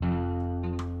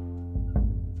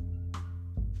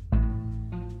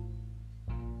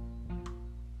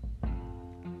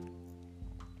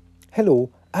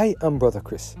Hello, I am Brother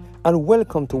Chris, and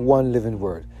welcome to One Living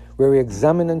Word, where we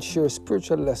examine and share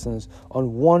spiritual lessons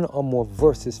on one or more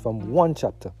verses from one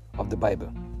chapter of the Bible.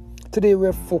 Today we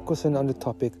are focusing on the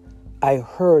topic, I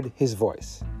Heard His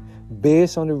Voice,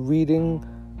 based on the reading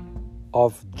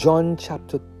of John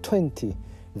chapter 20,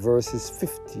 verses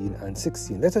 15 and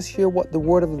 16. Let us hear what the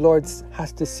word of the Lord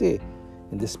has to say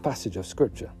in this passage of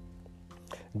Scripture.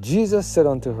 Jesus said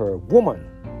unto her, Woman,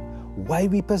 why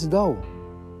weepest thou?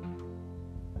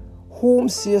 Whom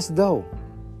seest thou?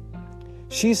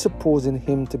 She, supposing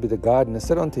him to be the gardener,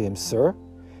 said unto him, Sir,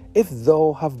 if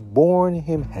thou have borne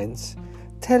him hence,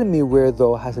 tell me where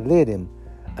thou hast laid him,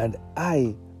 and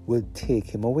I will take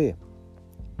him away.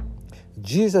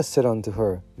 Jesus said unto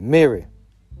her, Mary.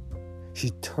 She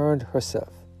turned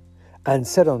herself and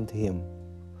said unto him,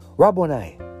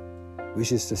 Rabboni,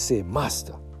 which is to say,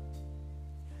 Master.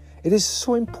 It is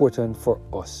so important for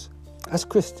us as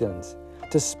Christians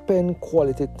to spend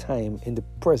quality time in the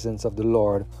presence of the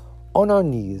Lord on our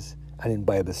knees and in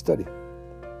Bible study.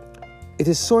 It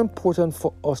is so important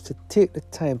for us to take the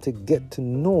time to get to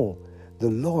know the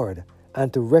Lord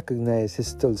and to recognize His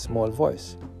still small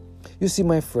voice. You see,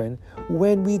 my friend,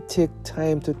 when we take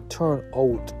time to turn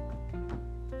out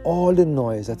all the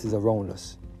noise that is around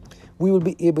us, we will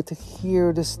be able to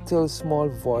hear the still small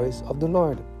voice of the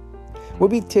Lord.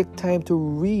 When we take time to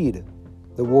read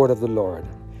the word of the Lord,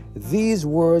 these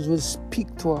words will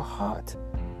speak to our heart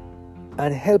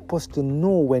and help us to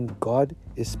know when God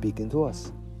is speaking to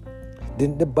us.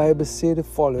 Didn't the Bible say the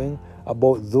following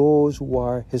about those who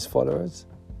are His followers?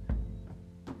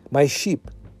 My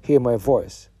sheep hear my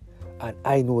voice, and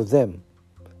I know them,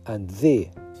 and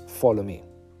they follow me.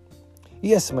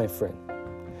 Yes, my friend,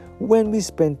 when we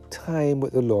spend time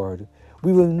with the Lord,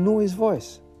 we will know His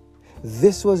voice.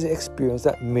 This was the experience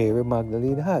that Mary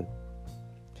Magdalene had.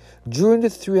 During the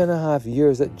 3.5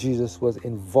 years that Jesus was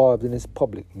involved in His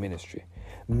public ministry,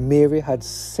 Mary had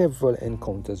several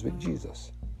encounters with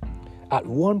Jesus. At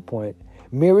one point,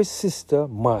 Mary's sister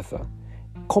Martha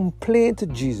complained to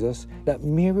Jesus that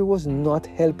Mary was not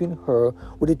helping her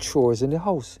with the chores in the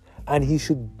house and He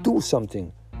should do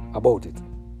something about it.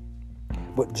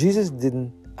 But Jesus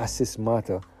didn't assist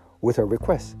Martha with her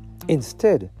request.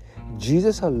 Instead,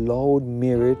 Jesus allowed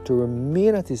Mary to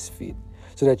remain at His feet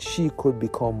so that she could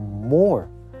become more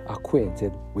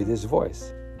acquainted with His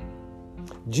voice.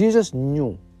 Jesus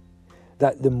knew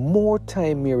that the more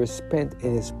time Mary spent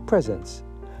in His presence,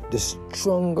 the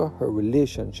stronger her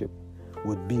relationship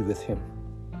would be with Him.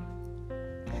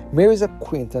 Mary's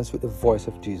acquaintance with the voice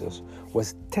of Jesus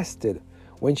was tested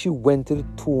when she went to the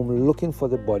tomb looking for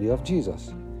the body of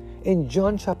Jesus. In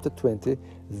John chapter 20,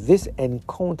 this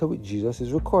encounter with Jesus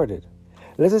is recorded.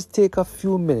 Let us take a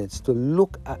few minutes to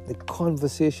look at the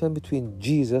conversation between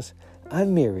Jesus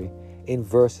and Mary in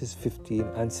verses 15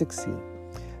 and 16.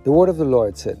 The word of the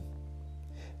Lord said,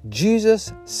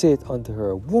 Jesus said unto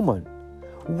her, Woman,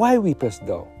 why weepest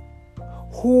thou?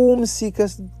 Whom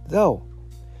seekest thou?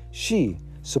 She,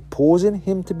 supposing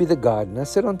him to be the gardener,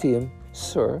 said unto him,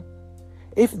 Sir,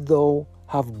 if thou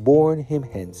have borne him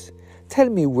hence, tell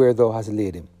me where thou hast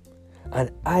laid him,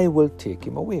 and I will take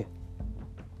him away.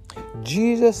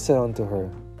 Jesus said unto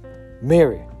her,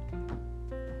 Mary.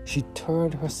 She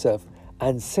turned herself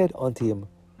and said unto him,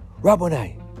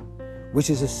 Rabboni, which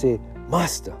is to say,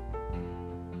 Master.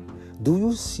 Do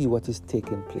you see what is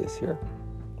taking place here?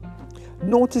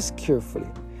 Notice carefully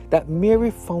that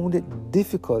Mary found it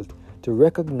difficult to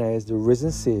recognize the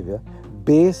risen Savior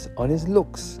based on His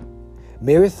looks.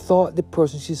 Mary thought the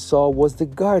person she saw was the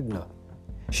gardener.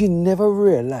 She never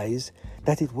realized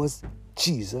that it was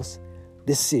Jesus,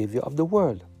 the Savior of the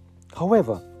world.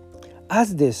 However,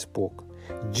 as they spoke,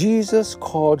 Jesus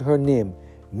called her name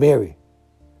Mary,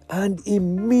 and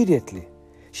immediately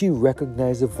she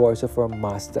recognized the voice of her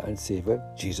Master and Savior,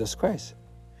 Jesus Christ.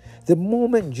 The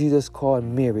moment Jesus called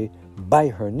Mary by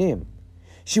her name,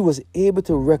 she was able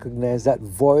to recognize that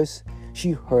voice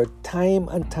she heard time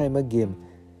and time again.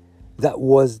 That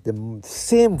was the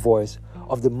same voice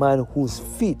of the man whose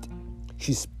feet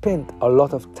she spent a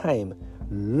lot of time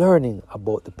learning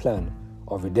about the plan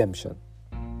of redemption.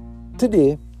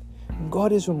 Today,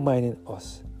 God is reminding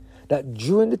us that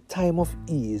during the time of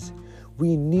ease,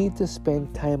 we need to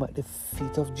spend time at the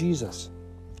feet of Jesus.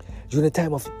 During the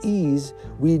time of ease,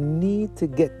 we need to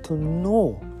get to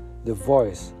know the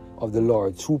voice of the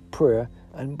Lord through prayer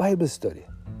and Bible study.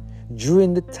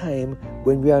 During the time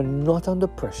when we are not under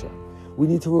pressure, we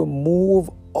need to remove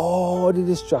all the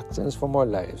distractions from our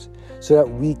lives so that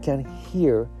we can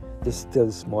hear the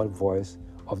still small voice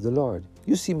of the Lord.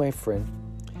 You see, my friend,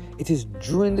 it is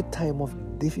during the time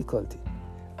of difficulty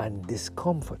and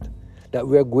discomfort that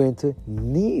we are going to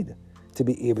need to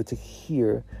be able to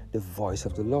hear the voice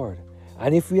of the Lord.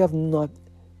 And if we have not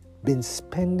been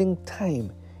spending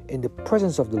time in the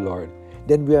presence of the Lord,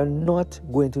 then we are not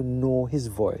going to know His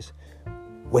voice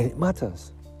when it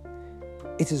matters.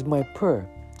 It is my prayer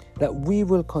that we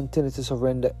will continue to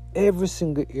surrender every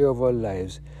single area of our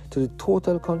lives to the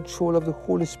total control of the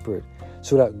Holy Spirit,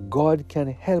 so that God can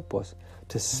help us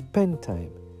to spend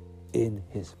time in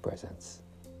His presence.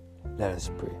 Let us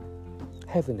pray.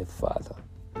 Heavenly Father,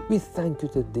 we thank you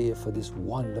today for this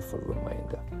wonderful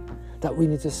reminder that we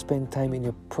need to spend time in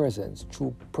your presence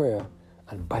through prayer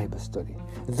and Bible study.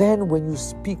 Then when you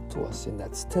speak to us in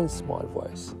that still small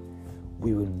voice,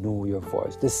 we will know your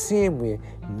voice, the same way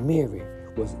Mary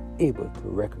was able to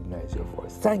recognize your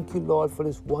voice. Thank you, Lord, for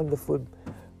this wonderful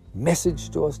message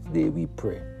to us today, we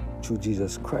pray. Through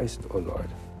Jesus Christ, our Lord.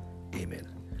 Amen.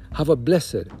 Have a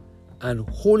blessed and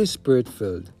Holy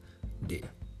Spirit-filled day.